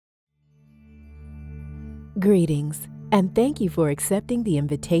Greetings, and thank you for accepting the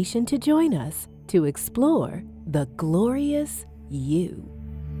invitation to join us to explore the glorious you.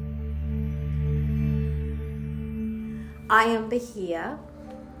 I am Bahiyya.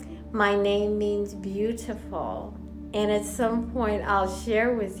 My name means beautiful, and at some point I'll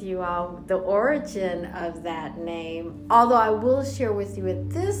share with you the origin of that name, although I will share with you at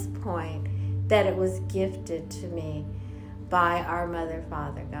this point that it was gifted to me by our Mother,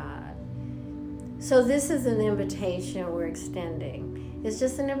 Father, God. So this is an invitation we're extending. It's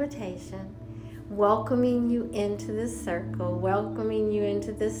just an invitation, welcoming you into this circle, welcoming you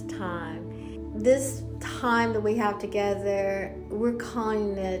into this time. This time that we have together, we're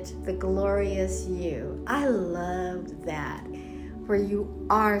calling it the glorious you. I love that, for you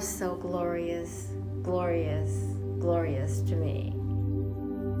are so glorious, glorious, glorious to me.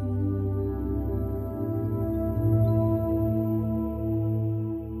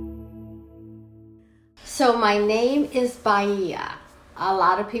 So my name is Bahiyya. A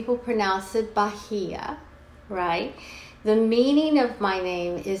lot of people pronounce it Bahiyya, right? The meaning of my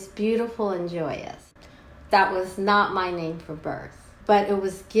name is beautiful and joyous. That was not my name for birth, but it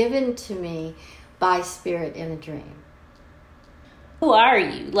was given to me by Spirit in a dream. Who are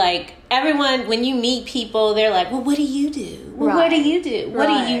you? Like, everyone, when you meet people, they're like, well, what do you do? Well, Right. what do you do?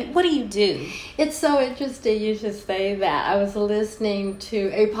 Right. What do you do? It's so interesting you should say that. I was listening to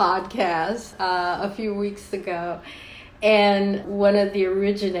a podcast a few weeks ago, and one of the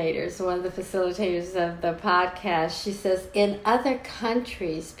originators, one of the facilitators of the podcast, she says, in other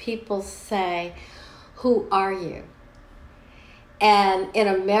countries, people say, who are you? And in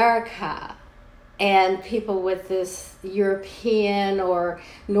America, and people with this European or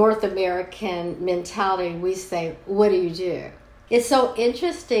North American mentality, we say, what do you do? It's so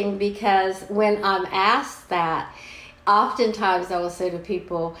interesting because when I'm asked that, oftentimes I will say to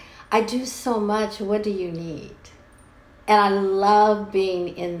people, I do so much, what do you need? And I love being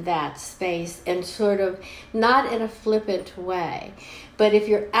in that space and sort of not in a flippant way, but if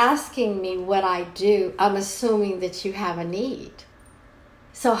you're asking me what I do, I'm assuming that you have a need.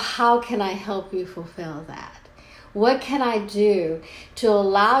 So how can I help you fulfill that? What can I do to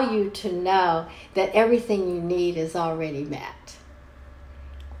allow you to know that everything you need is already met?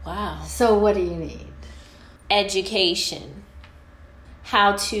 Wow. So what do you need? Education.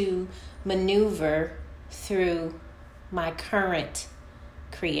 How to maneuver through my current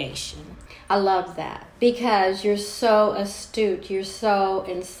creation. I love that because you're so astute, you're so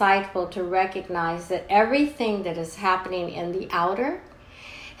insightful to recognize that everything that is happening in the outer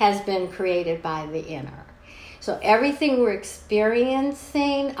has been created by the inner. So everything we're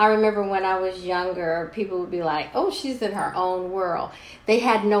experiencing, I remember when I was younger, people would be like, oh, she's in her own world. They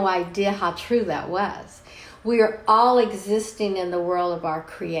had no idea how true that was. We are all existing in the world of our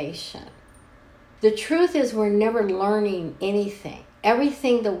creation. The truth is we're never learning anything.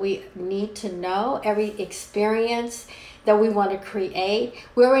 Everything that we need to know, every experience that we want to create,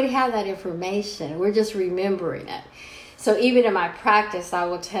 we already have that information. We're just remembering it. So even in my practice, I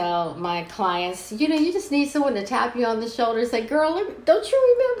will tell my clients, you just need someone to tap you on the shoulder and say, girl, don't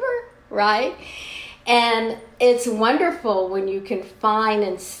you remember? Right? And it's wonderful when you can find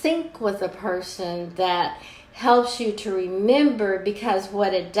and sync with a person that helps you to remember, because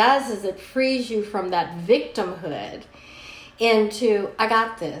what it does is it frees you from that victimhood into, I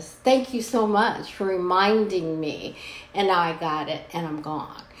got this. Thank you so much for reminding me. And now I got it and I'm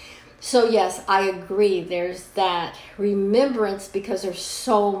gone. So yes, I agree. There's that remembrance because there's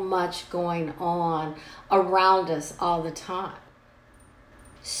so much going on around us all the time.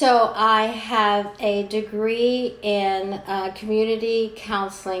 So I have a degree in community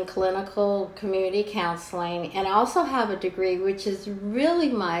counseling, clinical community counseling, and I also have a degree which is really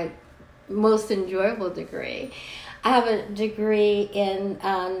my most enjoyable degree. I have a degree in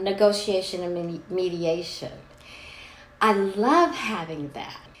negotiation and mediation. I love having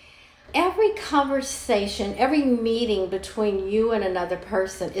that. Every conversation, every meeting between you and another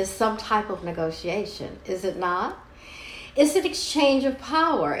person is some type of negotiation, is it not? It's an exchange of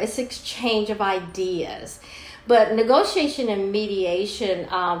power. It's an exchange of ideas. But negotiation and mediation,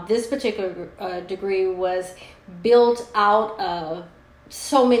 this particular degree was built out of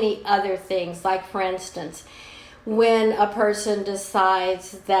so many other things. Like, for instance, when a person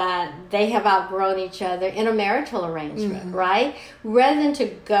decides that they have outgrown each other in a marital arrangement, right? Rather than to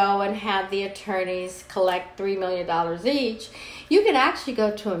go and have the attorneys collect $3 million each, you can actually go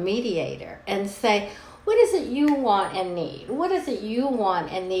to a mediator and say, what is it you want and need? What is it you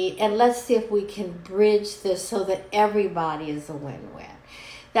want and need? And let's see if we can bridge this so that everybody is a win-win.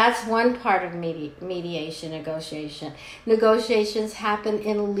 That's one part of mediation, negotiation. Negotiations happen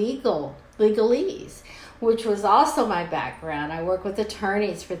in legalese, which was also my background. I worked with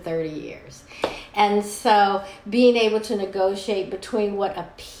attorneys for 30 years. And so being able to negotiate between what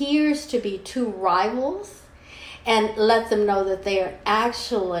appears to be two rivals and let them know that they are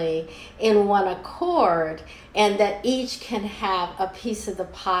actually in one accord and that each can have a piece of the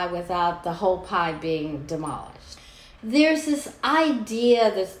pie without the whole pie being demolished. There's this idea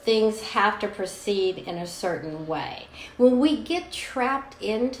that things have to proceed in a certain way. When we get trapped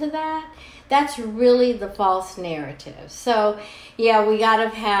into that, that's really the false narrative. So, yeah, we got to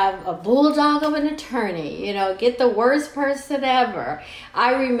have a bulldog of an attorney, get the worst person ever.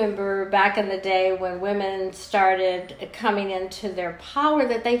 I remember back in the day when women started coming into their power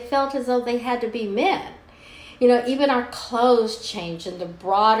that they felt as though they had to be men. Even our clothes changed and the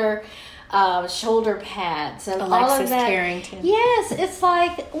broader shoulder pads and all of that. Carrington. Yes, it's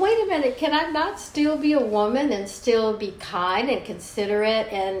like, wait a minute, can I not still be a woman and still be kind and considerate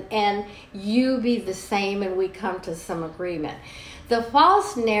and you be the same and we come to some agreement? The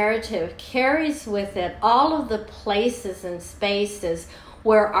false narrative carries with it all of the places and spaces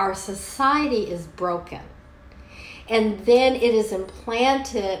where our society is broken. And then it is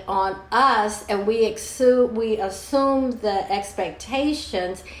implanted on us and we assume the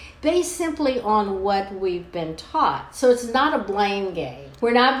expectations based simply on what we've been taught. So it's not a blame game.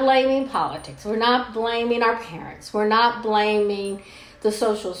 We're not blaming politics. We're not blaming our parents. We're not blaming the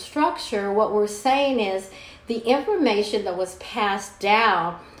social structure. What we're saying is the information that was passed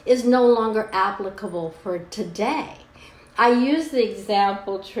down is no longer applicable for today. I use the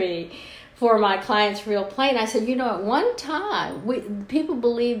example tree for my clients real plain. I said, at one time, people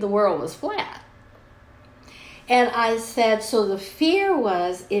believed the world was flat. And I said, so the fear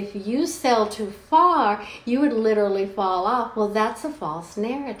was if you sail too far, you would literally fall off. Well, that's a false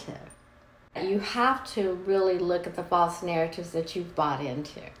narrative. You have to really look at the false narratives that you've bought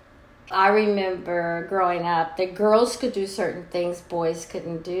into. I remember growing up that girls could do certain things, boys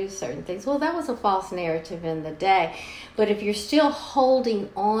couldn't do certain things. Well, that was a false narrative in the day. But if you're still holding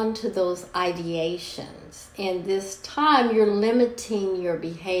on to those ideations in this time, you're limiting your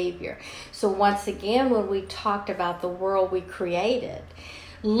behavior. So once again, when we talked about the world we created,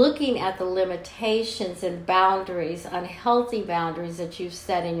 looking at the limitations and boundaries, unhealthy boundaries that you've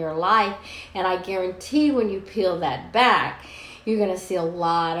set in your life, and I guarantee when you peel that back, you're going to see a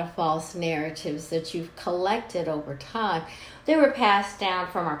lot of false narratives that you've collected over time. They were passed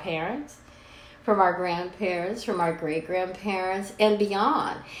down from our parents, from our grandparents, from our great-grandparents, and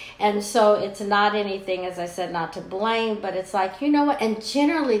beyond. And so it's not anything, as I said, not to blame, but it's like, what? And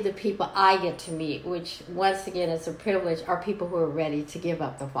generally the people I get to meet, which once again is a privilege, are people who are ready to give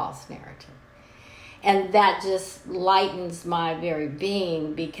up the false narrative. And that just lightens my very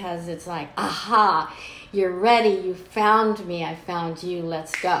being because it's like, aha, you're ready, you found me, I found you,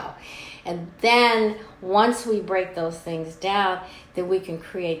 let's go. And then once we break those things down, then we can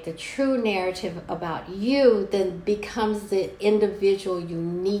create the true narrative about you that becomes the individual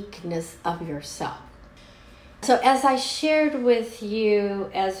uniqueness of yourself. So as I shared with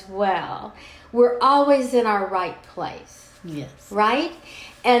you as well, we're always in our right place. Yes. Right?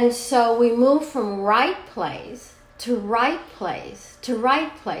 And so we move from right place to right place to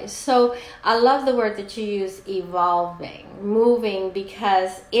right place. So I love the word that you use, evolving, moving,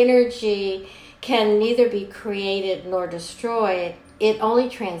 because energy can neither be created nor destroyed. It only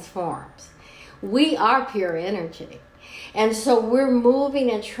transforms. We are pure energy. And so we're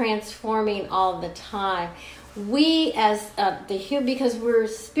moving and transforming all the time. We as because we're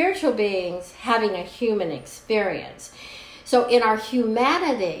spiritual beings having a human experience. So in our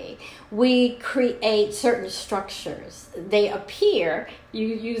humanity, we create certain structures. They appear, you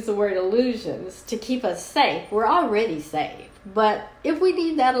use the word illusions, to keep us safe. We're already safe. But if we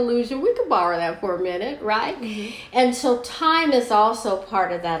need that illusion, we can borrow that for a minute, right? Mm-hmm. And so time is also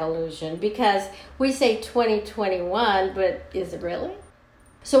part of that illusion because we say 2021, but is it really?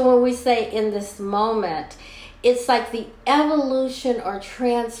 So when we say in this moment, it's like the evolution or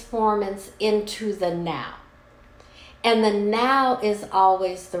transformance into the now. And the now is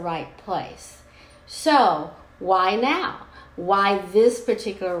always the right place. So why now? Why this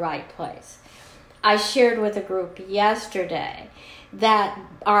particular right place? I shared with a group yesterday that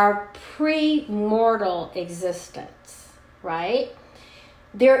our pre-mortal existence, right?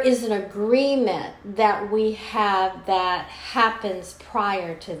 There is an agreement that we have that happens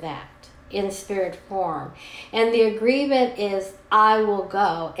prior to that in spirit form. And the agreement is, I will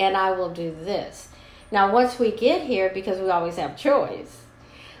go and I will do this. Now, once we get here, because we always have choice,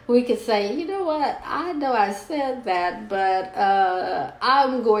 we could say, you know what, I know I said that, but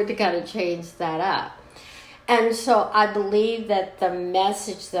I'm going to kind of change that up. And so I believe that the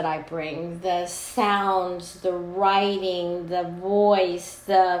message that I bring, the sounds, the writing, the voice,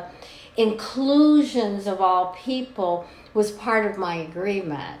 the inclusions of all people was part of my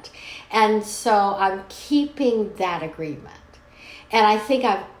agreement. And so I'm keeping that agreement. And I think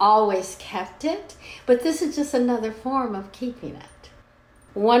I've always kept it, but this is just another form of keeping it.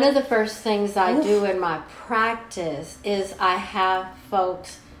 One of the first things I do in my practice is I have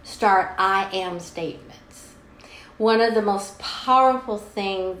folks start I am statements. One of the most powerful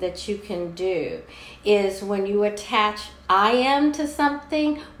things that you can do is when you attach I am to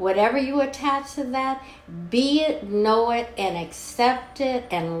something, whatever you attach to that, be it, know it, and accept it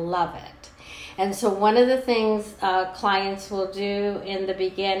and love it. And so one of the things clients will do in the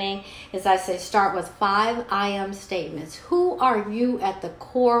beginning is I say start with 5 I am statements. Who are you at the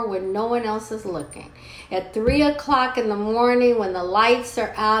core when no one else is looking? At 3 o'clock in the morning when the lights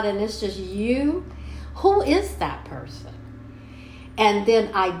are out and it's just you, who is that person? And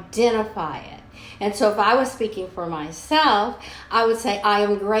then identify it. And so if I was speaking for myself, I would say I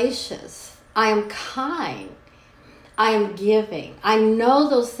am gracious, I am kind, I am giving. I know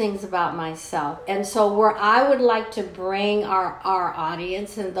those things about myself. And so where I would like to bring our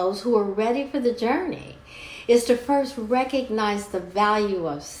audience and those who are ready for the journey is to first recognize the value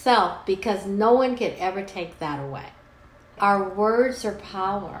of self, because no one can ever take that away. Our words are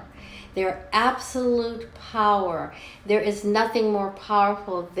power. They're absolute power. There is nothing more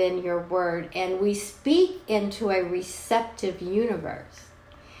powerful than your word. And we speak into a receptive universe.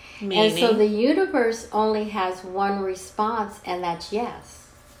 Meaning? And so the universe only has one response, and that's yes.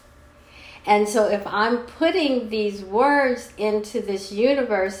 And so if I'm putting these words into this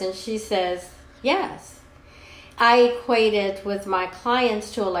universe and she says yes, I equate it with my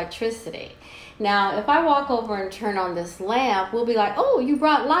clients to electricity. Now, if I walk over and turn on this lamp, we'll be like, oh, you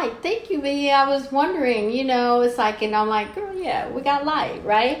brought light. Thank you, Bahiyya. I was wondering, it's like, and I'm like, girl, yeah, we got light,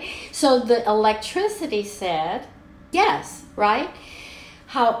 right? So the electricity said yes, right?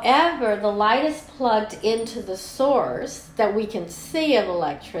 However, the light is plugged into the source that we can see of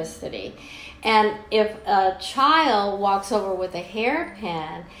electricity. And if a child walks over with a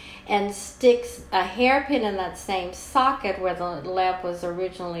hairpin and sticks a hairpin in that same socket where the lamp was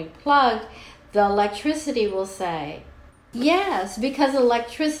originally plugged, the electricity will say yes, because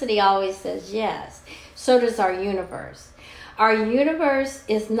electricity always says yes. So does our universe. Our universe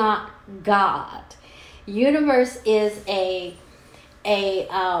is not God. Universe is a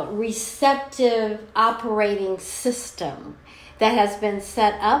receptive operating system that has been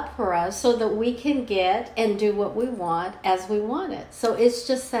set up for us so that we can get and do what we want as we want it. So it's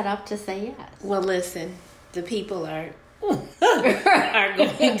just set up to say yes. Well, listen, the people are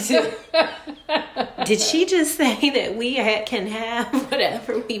going to. Did she just say that we can have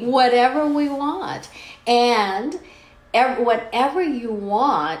whatever we want? And whatever you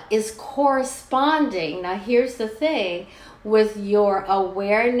want is corresponding. Now, here's the thing, with your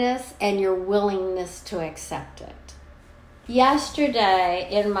awareness and your willingness to accept it. Yesterday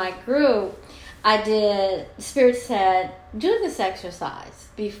in my group, Spirit said, do this exercise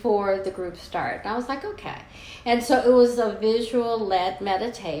before the group started. And I was like, okay. And so it was a visual-led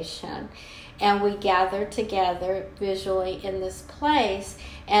meditation, and we gathered together visually in this place,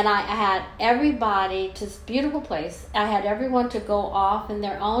 and I had everybody to this beautiful place. I had everyone to go off in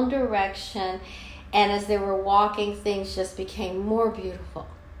their own direction, and as they were walking, things just became more beautiful,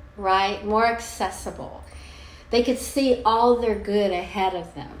 right? More accessible. They could see all their good ahead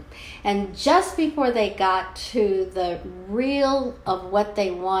of them. And just before they got to the real of what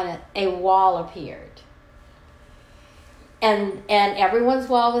they wanted, a wall appeared. And everyone's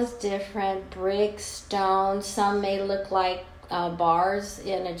wall was different, brick, stone. Some may look like bars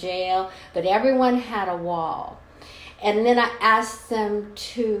in a jail, but everyone had a wall. And then I asked them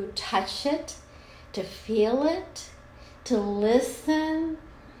to touch it, to feel it, to listen,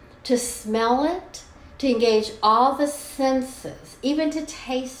 to smell it, to engage all the senses, even to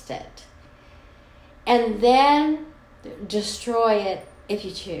taste it, and then destroy it if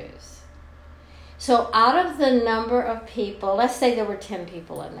you choose. So out of the number of people, let's say there were 10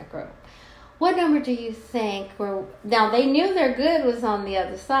 people in the group, what number do you think were, now they knew their good was on the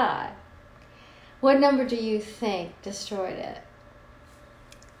other side. What number do you think destroyed it?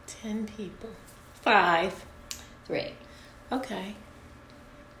 10 people. 5. 3. Okay.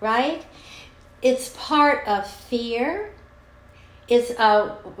 Right? It's part of fear. It's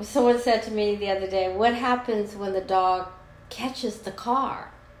someone said to me the other day, what happens when the dog catches the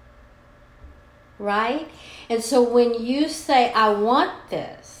car? Right? And so when you say, I want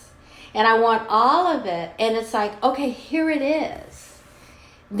this, and I want all of it, and it's like, okay, here it is,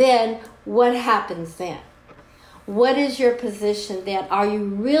 then what happens then? What is your position then? Are you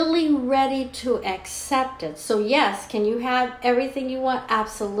really ready to accept it? So yes, can you have everything you want?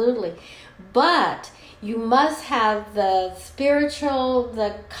 Absolutely. But you must have the spiritual,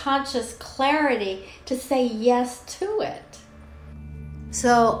 the conscious clarity to say yes to it.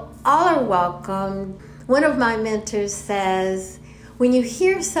 So all are welcome. One of my mentors says, when you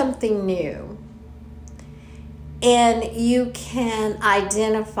hear something new and you can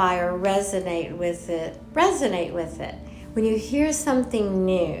identify or resonate with it. When you hear something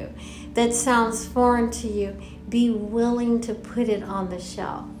new that sounds foreign to you, be willing to put it on the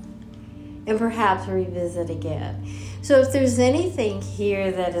shelf and perhaps revisit again. So if there's anything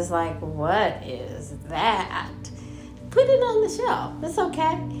here that is like, what is that? Put it on the shelf. It's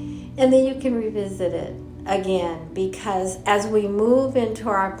okay. And then you can revisit it again, because as we move into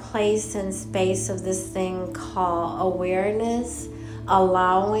our place and space of this thing called awareness,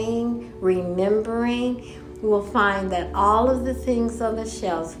 allowing, remembering, we will find that all of the things on the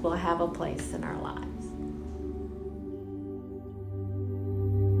shelves will have a place in our lives.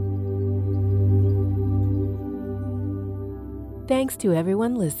 Thanks to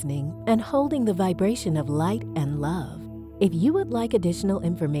everyone listening and holding the vibration of light and love. If you would like additional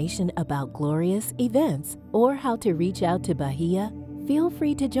information about Glorious events or how to reach out to Bahiyya, feel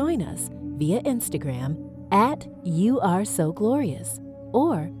free to join us via Instagram at YouAreSoGlorious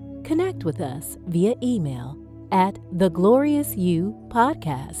or connect with us via email at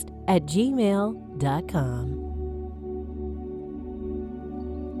thegloriousyouPodcast@gmail.com.